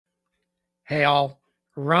Hey all,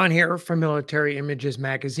 Ron here from Military Images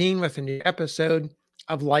Magazine with a new episode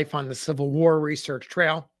of Life on the Civil War Research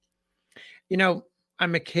Trail. You know,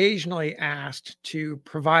 I'm occasionally asked to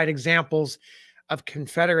provide examples of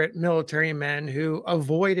Confederate military men who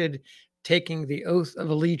avoided taking the oath of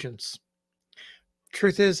allegiance.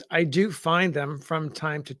 Truth is, I do find them from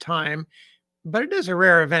time to time, but it is a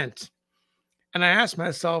rare event. And I ask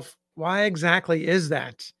myself, why exactly is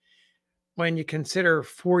that? When you consider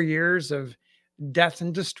 4 years of death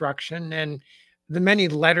and destruction and the many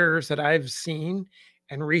letters that I've seen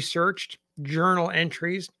and researched, journal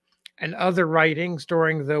entries, and other writings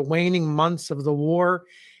during the waning months of the war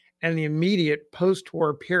and the immediate post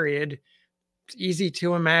war period, it's easy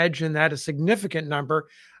to imagine that a significant number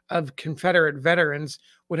of Confederate veterans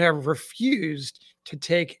would have refused to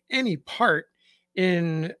take any part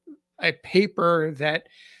in a paper that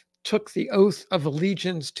took the oath of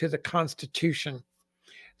allegiance to the Constitution.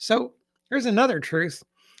 So here's another truth.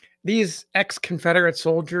 These ex Confederate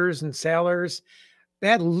soldiers and sailors, they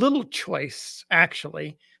had little choice,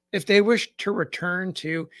 actually, if they wished to return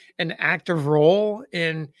to an active role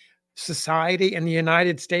in society in the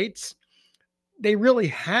United States. They really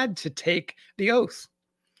had to take the oath.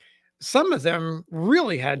 Some of them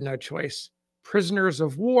really had no choice. Prisoners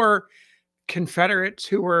of war, Confederates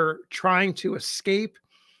who were trying to escape,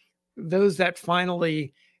 those that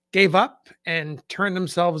finally gave up and turned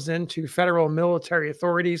themselves into federal military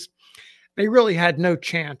authorities, they really had no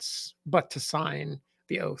chance but to sign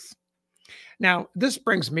the oath. Now, this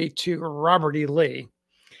brings me to Robert E. Lee.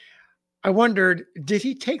 I wondered, did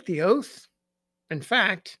he take the oath? In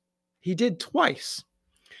fact, he did twice.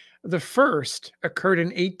 The first occurred in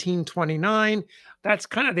 1829. That's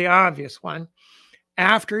kind of the obvious one.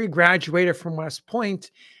 After he graduated from West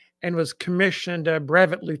Point and was commissioned a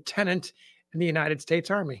brevet lieutenant in the United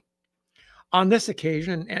States Army. On this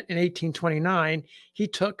occasion, in 1829, he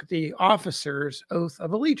took the officer's oath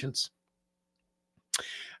of allegiance.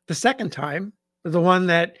 The second time, the one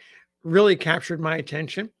that really captured my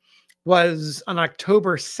attention, was on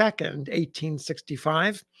October 2nd,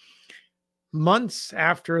 1865, months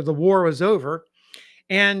after the war was over,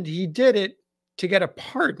 and he did it to get a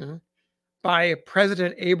pardon by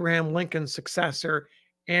President Abraham Lincoln's successor,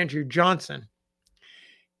 Andrew Johnson.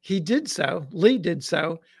 Lee did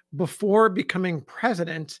so before becoming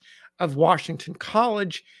president of Washington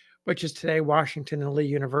College, which is today Washington and Lee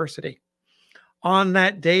University. On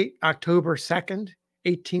that date, October 2nd,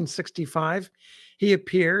 1865, he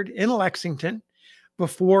appeared in Lexington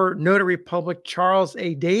before Notary Public Charles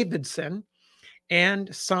A. Davidson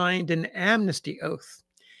and signed an amnesty oath.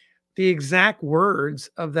 The exact words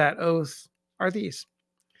of that oath are these: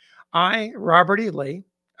 I, Robert E. Lee,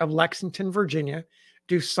 of Lexington, Virginia,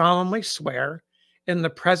 do solemnly swear in the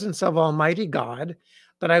presence of Almighty God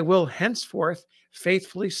that I will henceforth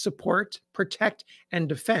faithfully support, protect, and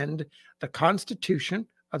defend the Constitution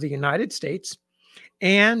of the United States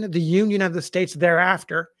and the Union of the States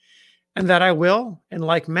thereafter, and that I will, in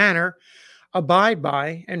like manner, abide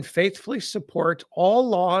by and faithfully support all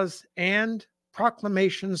laws and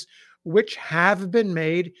proclamations which have been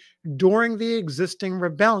made during the existing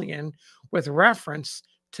rebellion with reference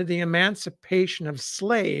to the emancipation of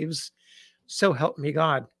slaves, so help me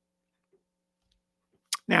God.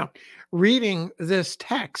 Now, reading this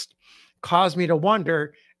text caused me to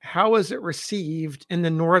wonder, how was it received in the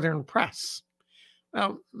Northern press?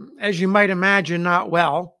 Well, as you might imagine, not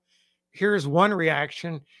well. Here's one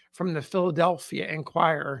reaction from the Philadelphia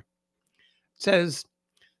Inquirer. It says,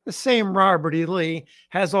 the same Robert E. Lee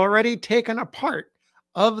has already taken a part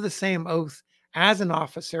of the same oath as an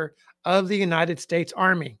officer of the United States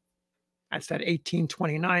Army. That's that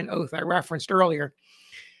 1829 oath I referenced earlier.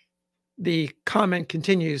 The comment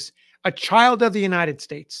continues, a child of the United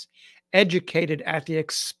States, educated at the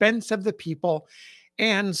expense of the people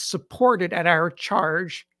and supported at our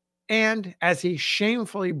charge, and as he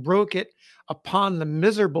shamefully broke it upon the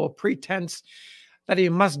miserable pretense that he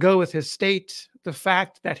must go with his state, the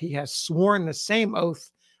fact that he has sworn the same oath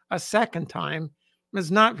a second time is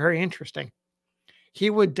not very interesting. He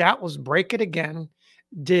would doubtless break it again,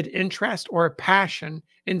 did interest or passion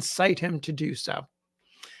incite him to do so.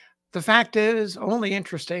 The fact is only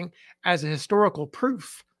interesting as a historical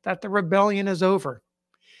proof that the rebellion is over.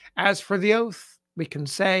 As for the oath, we can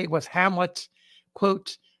say with Hamlet,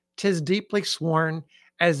 quote, "'Tis deeply sworn,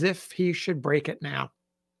 as if he should break it now,"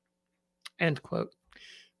 end quote.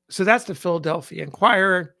 So that's the Philadelphia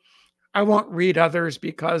Inquirer. I won't read others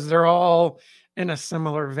because they're all in a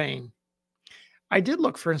similar vein. I did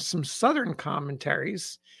look for some Southern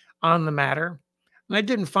commentaries on the matter, and I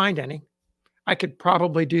didn't find any. I could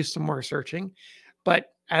probably do some more searching,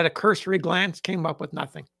 but at a cursory glance, came up with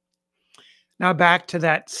nothing. Now, back to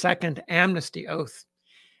that second amnesty oath.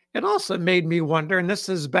 It also made me wonder, and this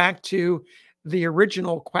is back to the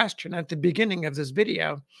original question at the beginning of this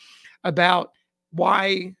video about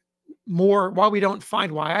why why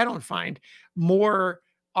I don't find more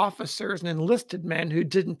officers and enlisted men who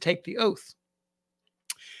didn't take the oath.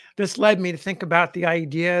 This led me to think about the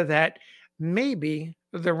idea that maybe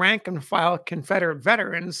the rank and file Confederate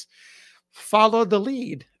veterans followed the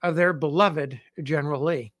lead of their beloved General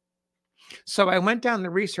Lee. So I went down the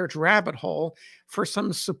research rabbit hole for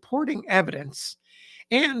some supporting evidence,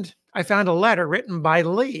 and I found a letter written by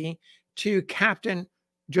Lee to Captain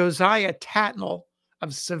Josiah Tatnall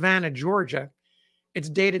of Savannah, Georgia. It's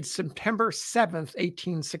dated September 7th,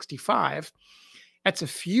 1865. That's a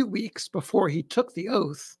few weeks before he took the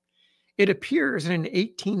oath. It appears in an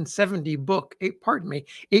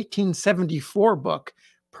 1874 book,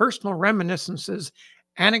 Personal Reminiscences,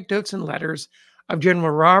 Anecdotes and Letters of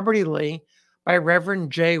General Robert E. Lee by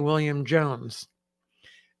Reverend J. William Jones.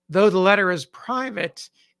 Though the letter is private,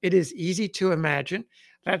 it is easy to imagine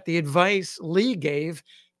that the advice Lee gave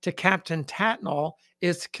to Captain Tatnall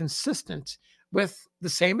is consistent with the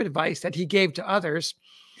same advice that he gave to others.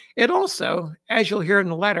 It also, as you'll hear in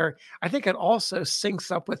the letter, I think it also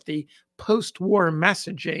syncs up with the post-war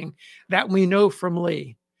messaging that we know from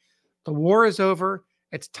Lee. The war is over.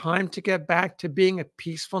 It's time to get back to being a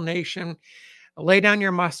peaceful nation. Lay down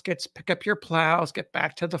your muskets, pick up your plows, get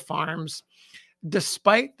back to the farms.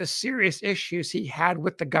 Despite the serious issues he had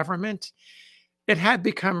with the government, it had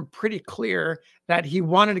become pretty clear that he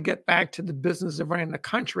wanted to get back to the business of running the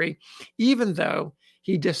country, even though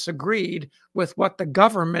he disagreed with what the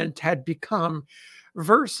government had become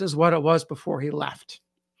versus what it was before he left.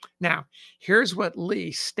 Now, here's what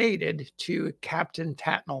Lee stated to Captain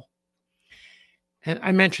Tatnall. And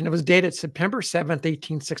I mentioned it was dated September 7th,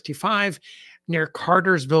 1865, near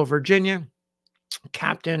Cartersville, Virginia.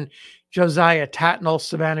 Captain Josiah Tatnall,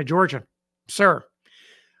 Savannah, Georgia. Sir,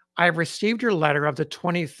 I have received your letter of the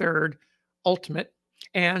 23rd ultimate,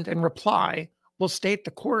 and in reply will state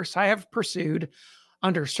the course I have pursued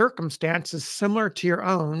under circumstances similar to your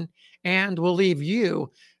own, and will leave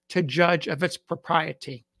you to judge of its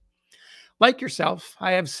propriety. Like yourself,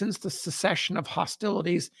 I have since the cessation of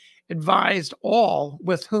hostilities advised all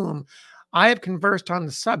with whom I have conversed on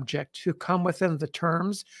the subject who come within the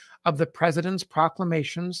terms of the President's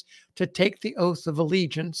proclamations to take the oath of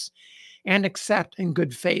allegiance and accept in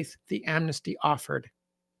good faith the amnesty offered.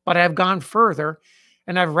 But I have gone further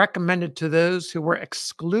and have recommended to those who were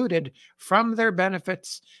excluded from their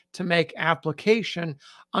benefits to make application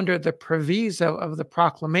under the proviso of the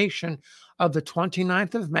proclamation of the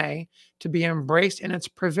 29th of May to be embraced in its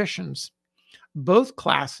provisions. Both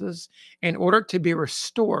classes, in order to be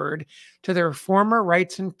restored to their former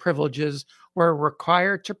rights and privileges, were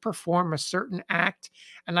required to perform a certain act,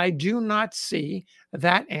 and I do not see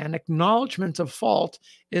that an acknowledgment of fault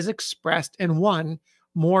is expressed in one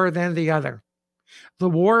more than the other. The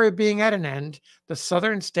war being at an end, the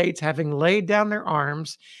Southern states having laid down their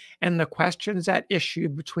arms, and the questions at issue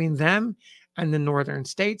between them and the Northern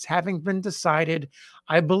states having been decided,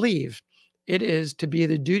 I believe it is to be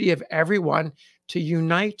the duty of everyone to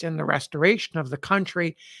unite in the restoration of the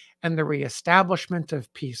country and the reestablishment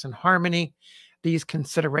of peace and harmony. These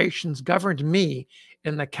considerations governed me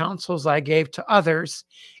in the counsels I gave to others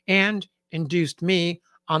and induced me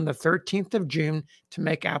on the 13th of June to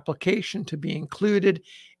make application to be included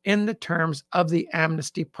in the terms of the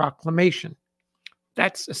amnesty proclamation.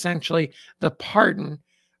 That's essentially the pardon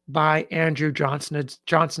by Andrew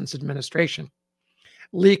Johnson's administration.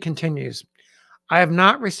 Lee continues, I have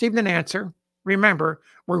not received an answer. Remember,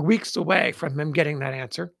 we're weeks away from him getting that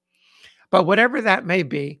answer. But whatever that may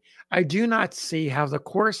be, I do not see how the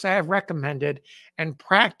course I have recommended and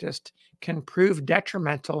practiced can prove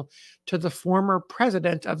detrimental to the former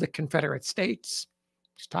president of the Confederate States.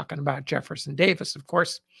 He's talking about Jefferson Davis, of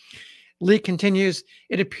course. Lee continues,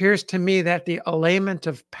 it appears to me that the allayment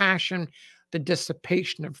of passion, the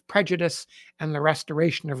dissipation of prejudice, and the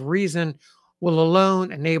restoration of reason will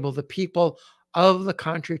alone enable the people of the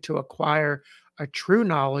country to acquire a true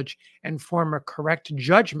knowledge and form a correct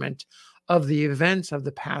judgment of the events of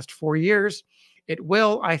the past 4 years. It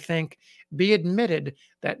will, I think, be admitted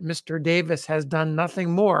that Mr. Davis has done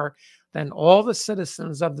nothing more than all the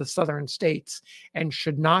citizens of the Southern states and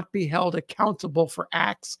should not be held accountable for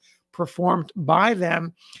acts performed by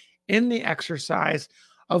them in the exercise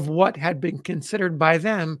of what had been considered by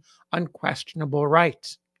them unquestionable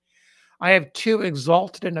rights. I have too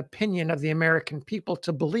exalted an opinion of the American people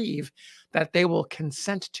to believe that they will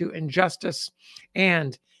consent to injustice,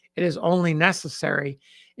 and It is only necessary,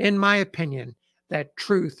 in my opinion, that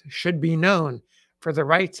truth should be known for the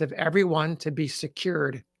rights of everyone to be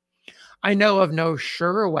secured. I know of no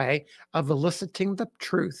surer way of eliciting the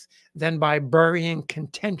truth than by burying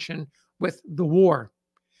contention with the war.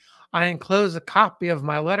 I enclose a copy of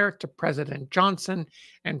my letter to President Johnson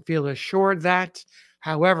and feel assured that,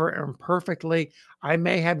 however imperfectly I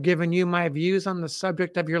may have given you my views on the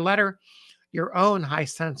subject of your letter, your own high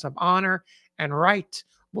sense of honor and right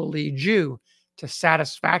will lead you to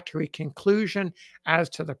satisfactory conclusion as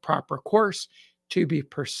to the proper course to be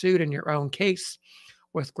pursued in your own case.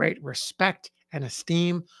 With great respect and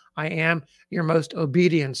esteem, I am your most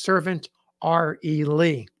obedient servant, R.E.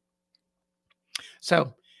 Lee.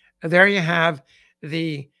 So there you have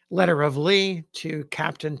the letter of Lee to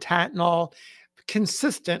Captain Tatnall,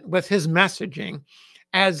 consistent with his messaging,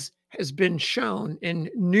 as has been shown in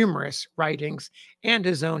numerous writings and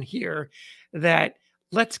his own here, that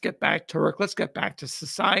let's get back to work, let's get back to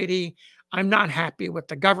society. I'm not happy with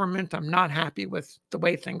the government. I'm not happy with the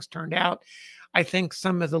way things turned out. I think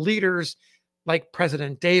some of the leaders, like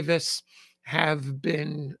President Davis, have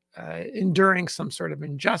been enduring some sort of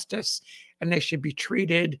injustice, and they should be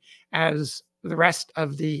treated as the rest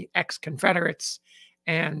of the ex-Confederates,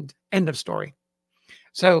 and end of story.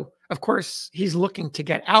 So, of course, he's looking to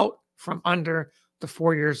get out from under the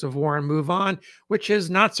 4 years of war and move on, which is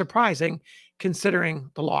not surprising considering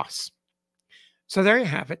the loss. So, there you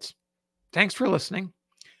have it. Thanks for listening.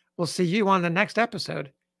 We'll see you on the next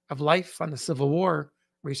episode of Life on the Civil War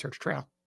Research Trail.